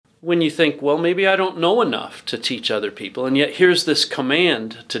when you think, well, maybe I don't know enough to teach other people, and yet here's this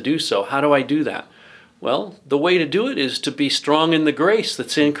command to do so. How do I do that? Well, the way to do it is to be strong in the grace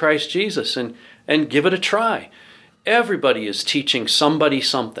that's in Christ Jesus and give it a try. Everybody is teaching somebody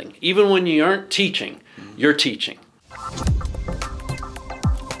something. Even when you aren't teaching, you're teaching.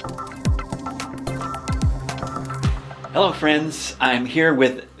 Hello, friends. I'm here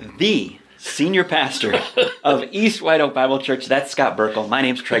with the senior pastor of East White Oak Bible Church. That's Scott Burkle. My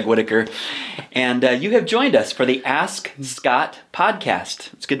name's Craig Whitaker. And you have joined us for the Ask Scott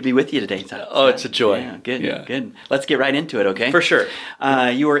podcast. It's good to be with you today, Scott. Oh, it's a joy. Yeah, good. Let's get right into it, okay? For sure.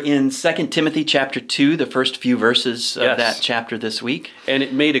 You are in 2 Timothy chapter 2, the first few verses of that chapter this week. And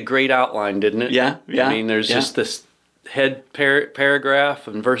it made a great outline, didn't it? Yeah. I mean, there's just this head paragraph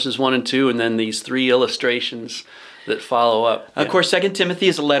in verses 1 and 2, and then these three illustrations that follow up. Of course, 2 Timothy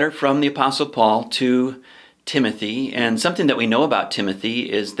is a letter from the Apostle Paul to Timothy, and something that we know about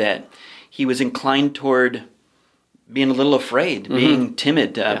Timothy is that he was inclined toward being a little afraid, being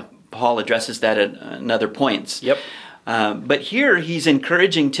timid. Paul addresses that at other points. Yep. But here he's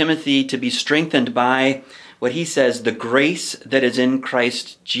encouraging Timothy to be strengthened by what he says, the grace that is in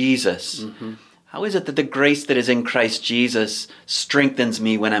Christ Jesus. Mm-hmm. How is it that the grace that is in Christ Jesus strengthens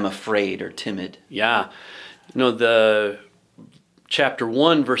me when I'm afraid or timid? Yeah. You know, the chapter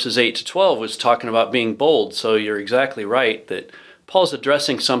 1, verses 8 to 12 was talking about being bold. So you're exactly right that Paul's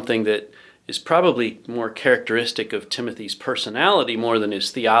addressing something that is probably more characteristic of Timothy's personality more than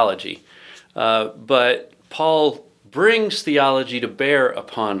his theology. But Paul brings theology to bear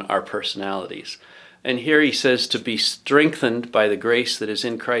upon our personalities. And here he says to be strengthened by the grace that is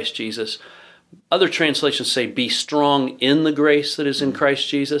in Christ Jesus. Other translations say be strong in the grace that is in Christ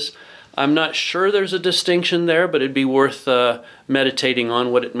Jesus. I'm not sure there's a distinction there, but it'd be worth meditating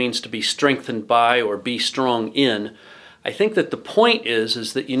on what it means to be strengthened by or be strong in. I think that the point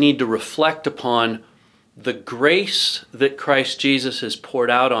is that you need to reflect upon the grace that Christ Jesus has poured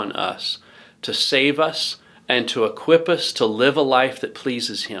out on us to save us and to equip us to live a life that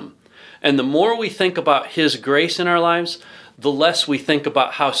pleases Him. And the more we think about His grace in our lives, the less we think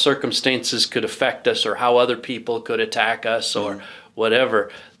about how circumstances could affect us or how other people could attack us or whatever,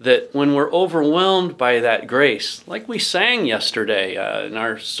 that when we're overwhelmed by that grace, like we sang yesterday in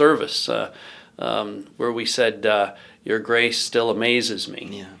our service, where we said, your grace still amazes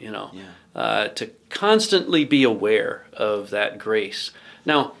me, to constantly be aware of that grace.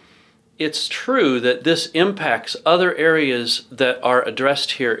 Now, it's true that this impacts other areas that are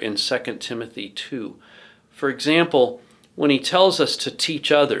addressed here in 2 Timothy 2. For example, when he tells us to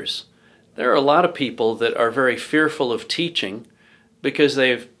teach others, there are a lot of people that are very fearful of teaching because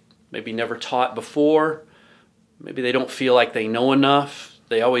they've maybe never taught before. Maybe they don't feel like they know enough.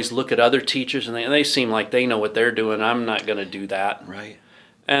 They always look at other teachers and they seem like they know what they're doing. I'm not going to do that. Right.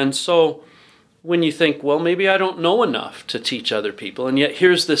 And so when you think, well, maybe I don't know enough to teach other people, and yet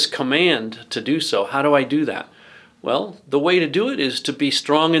here's this command to do so. How do I do that? Well, the way to do it is to be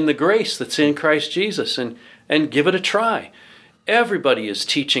strong in the grace that's in Christ Jesus and give it a try. Everybody is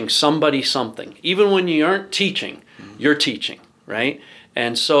teaching somebody something. Even when you aren't teaching, you're teaching. Right?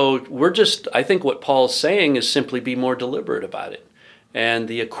 And so I think what Paul's saying is simply be more deliberate about it. And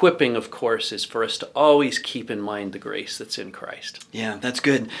the equipping, of course, is for us to always keep in mind the grace that's in Christ. Yeah, that's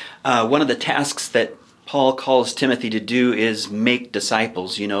good. One of the tasks that Paul calls Timothy to do is make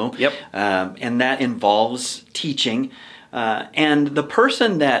disciples, Yep. And that involves teaching. And the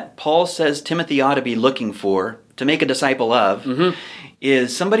person that Paul says Timothy ought to be looking for to make a disciple of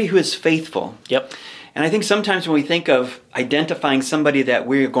is somebody who is faithful. Yep. And I think sometimes when we think of identifying somebody that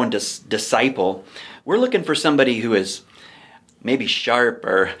we're going to disciple, we're looking for somebody who is maybe sharp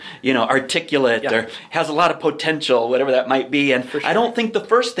or, articulate or has a lot of potential, whatever that might be. And I don't think the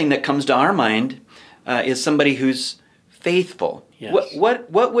first thing that comes to our mind is somebody who's faithful. Yes.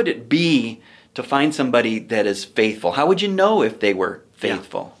 What would it be to find somebody that is faithful? How would you know if they were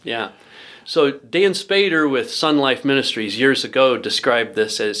faithful? Yeah. So Dan Spader with Sun Life Ministries years ago described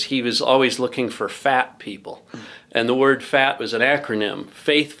this as he was always looking for fat people. And the word fat was an acronym: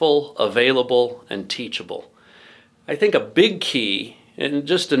 faithful, available, and teachable. I think a big key, and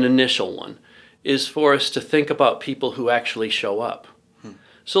just an initial one, is for us to think about people who actually show up.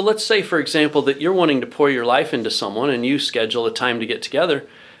 So let's say, for example, that you're wanting to pour your life into someone and you schedule a time to get together,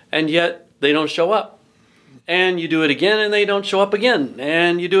 and yet they don't show up. And you do it again and they don't show up again.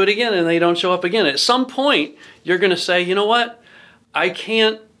 And you do it again and they don't show up again. At some point, you're going to say, you know what? I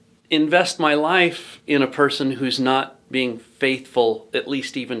can't invest my life in a person who's not being faithful, at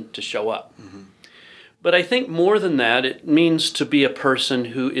least even to show up. But I think more than that, it means to be a person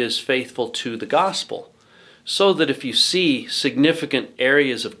who is faithful to the gospel, so that if you see significant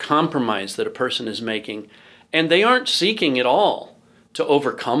areas of compromise that a person is making, and they aren't seeking at all to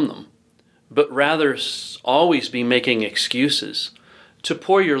overcome them, but rather always be making excuses, to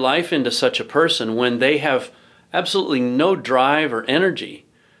pour your life into such a person when they have absolutely no drive or energy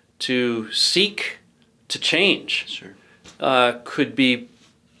to seek to change, Sure. could be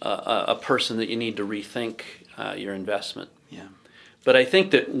a person that you need to rethink your investment. Yeah. But I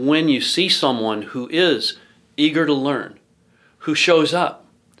think that when you see someone who is eager to learn, who shows up,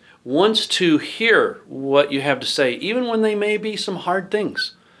 wants to hear what you have to say, even when they may be some hard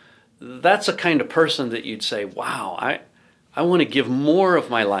things, that's a kind of person that you'd say, wow, I want to give more of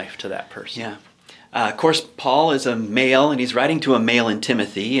my life to that person. Yeah. Of course, Paul is a male, and he's writing to a male in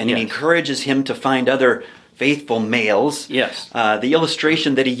Timothy, and Yes. he encourages him to find other faithful males. Yes. The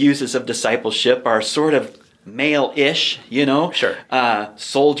illustration that he uses of discipleship are sort of male-ish, Sure.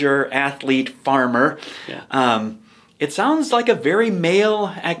 Soldier, athlete, farmer. Yeah. It sounds like a very male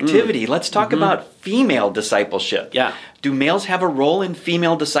activity. Let's talk about female discipleship. Yeah. Do males have a role in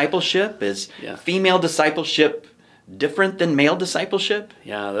female discipleship? Is Yeah. female discipleship different than male discipleship?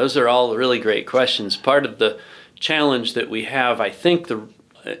 Yeah, those are all really great questions. Part of the challenge that we have, I think,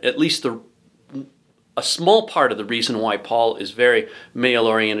 a small part of the reason why Paul is very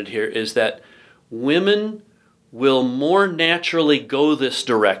male-oriented here is that women will more naturally go this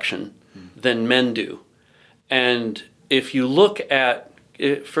direction than men do. And if you look at,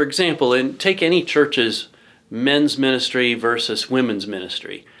 for example, take any church's men's ministry versus women's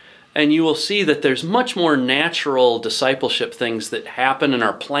ministry, and you will see that there's much more natural discipleship things that happen and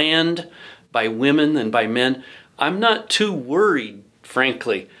are planned by women than by men. I'm not too worried,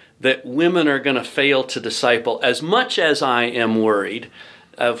 frankly, that women are going to fail to disciple as much as I am worried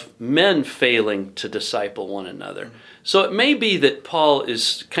of men failing to disciple one another. So it may be that Paul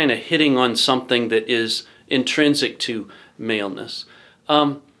is kind of hitting on something that is intrinsic to maleness.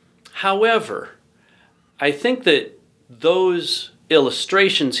 However, I think that those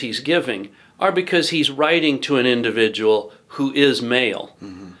illustrations he's giving are because he's writing to an individual who is male.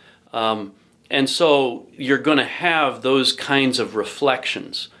 And so you're going to have those kinds of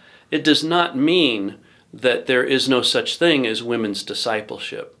reflections. It does not mean that there is no such thing as women's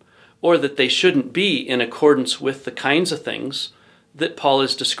discipleship, or that they shouldn't be in accordance with the kinds of things that Paul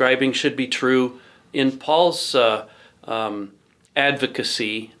is describing should be true in Paul's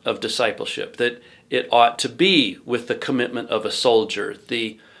advocacy of discipleship, that it ought to be with the commitment of a soldier,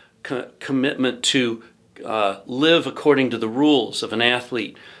 the commitment to live according to the rules of an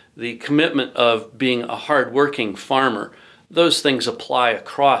athlete, the commitment of being a hardworking farmer. Those things apply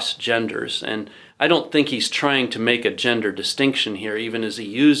across genders, and I don't think he's trying to make a gender distinction here, even as he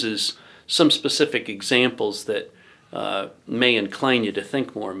uses some specific examples that may incline you to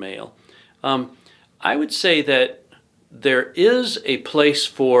think more male. I would say that there is a place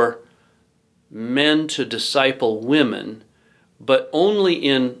for men to disciple women, but only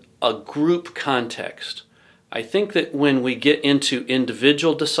in a group context. I think that when we get into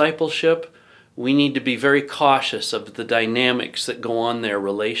individual discipleship, we need to be very cautious of the dynamics that go on there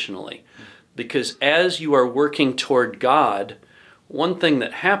relationally. Because as you are working toward God, one thing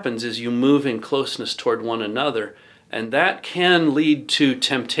that happens is you move in closeness toward one another, and that can lead to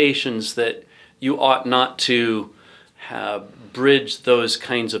temptations that you ought not to bridge those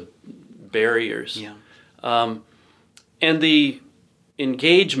kinds of barriers. Yeah. And the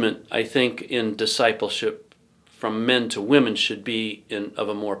engagement, I think, in discipleship from men to women should be of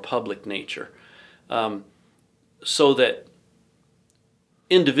a more public nature, so that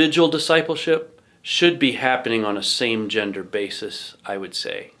individual discipleship should be happening on a same gender basis, I would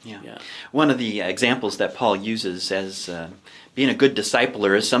say. Yeah. One of the examples that Paul uses as being a good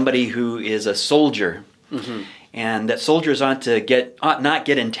discipler is somebody who is a soldier. Mm-hmm. And that soldiers ought not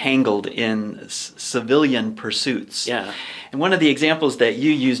get entangled in civilian pursuits. Yeah. And one of the examples that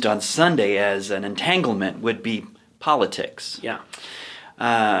you used on Sunday as an entanglement would be politics. Yeah.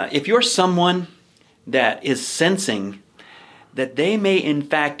 If you're someone that is sensing that they may in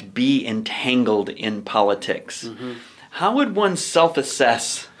fact be entangled in politics, how would one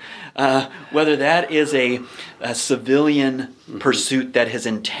self-assess whether that is a civilian pursuit that has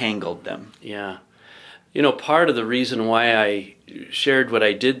entangled them? Yeah. You know, part of the reason why I shared what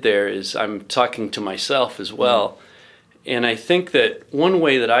I did there is I'm talking to myself as well. And I think that one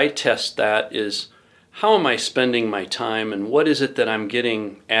way that I test that is, how am I spending my time, and what is it that I'm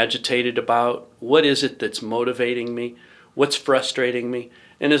getting agitated about? What is it that's motivating me? What's frustrating me?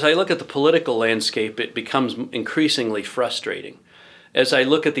 And as I look at the political landscape, it becomes increasingly frustrating. As I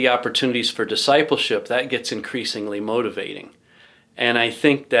look at the opportunities for discipleship, that gets increasingly motivating. And I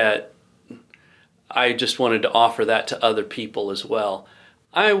think that I just wanted to offer that to other people as well.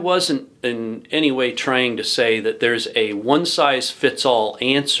 I wasn't in any way trying to say that there's a one-size-fits-all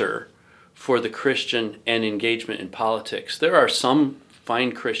answer for the Christian and engagement in politics. There are some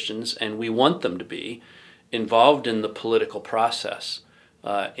fine Christians, and we want them to be, involved in the political process,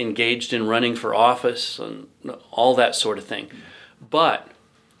 engaged in running for office and all that sort of thing. But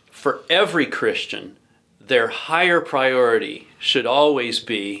for every Christian, their higher priority should always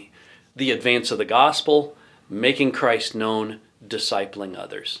be the advance of the gospel, making Christ known, discipling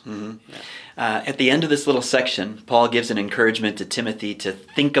others. Mm-hmm. Yeah. At the end of this little section, Paul gives an encouragement to Timothy to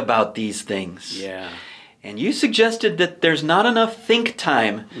think about these things. Yeah. And you suggested that there's not enough think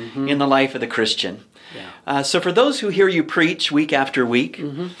time in the life of the Christian. Yeah. So for those who hear you preach week after week,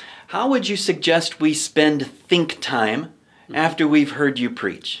 how would you suggest we spend think time after we've heard you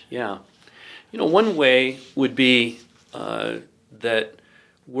preach? Yeah. One way would be that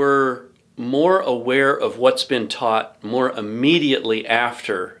we're more aware of what's been taught more immediately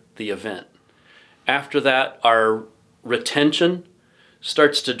after the event. After that, our retention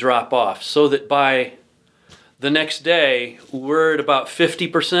starts to drop off, so that by the next day, we're at about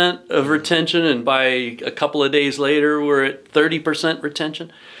 50% of retention, and by a couple of days later, we're at 30%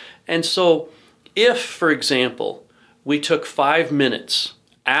 retention. And so if, for example, we took 5 minutes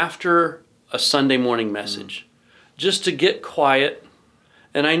after a Sunday morning message just to get quiet,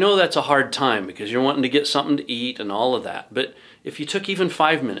 and I know that's a hard time because you're wanting to get something to eat and all of that, but if you took even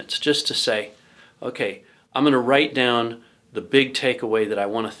 5 minutes just to say, okay, I'm going to write down the big takeaway that I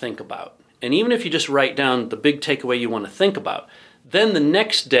want to think about. And even if you just write down the big takeaway you want to think about, then the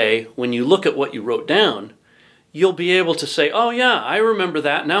next day when you look at what you wrote down, you'll be able to say, oh yeah, I remember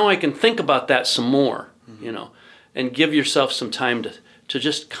that. Now I can think about that some more, and give yourself some time to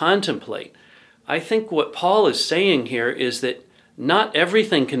just contemplate. I think what Paul is saying here is that not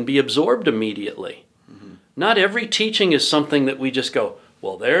everything can be absorbed immediately. Not every teaching is something that we just go,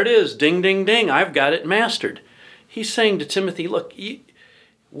 well, there it is, ding, ding, ding, I've got it mastered. He's saying to Timothy, look,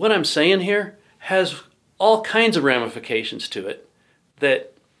 what I'm saying here has all kinds of ramifications to it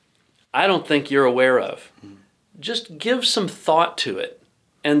that I don't think you're aware of. Just give some thought to it,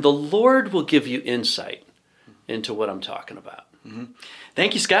 and the Lord will give you insight into what I'm talking about.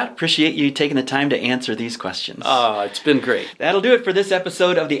 Thank you, Scott. Appreciate you taking the time to answer these questions. It's been great. That'll do it for this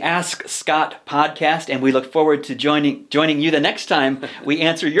episode of the Ask Scott podcast, and we look forward to joining you the next time we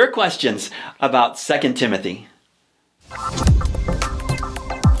answer your questions about 2 Timothy.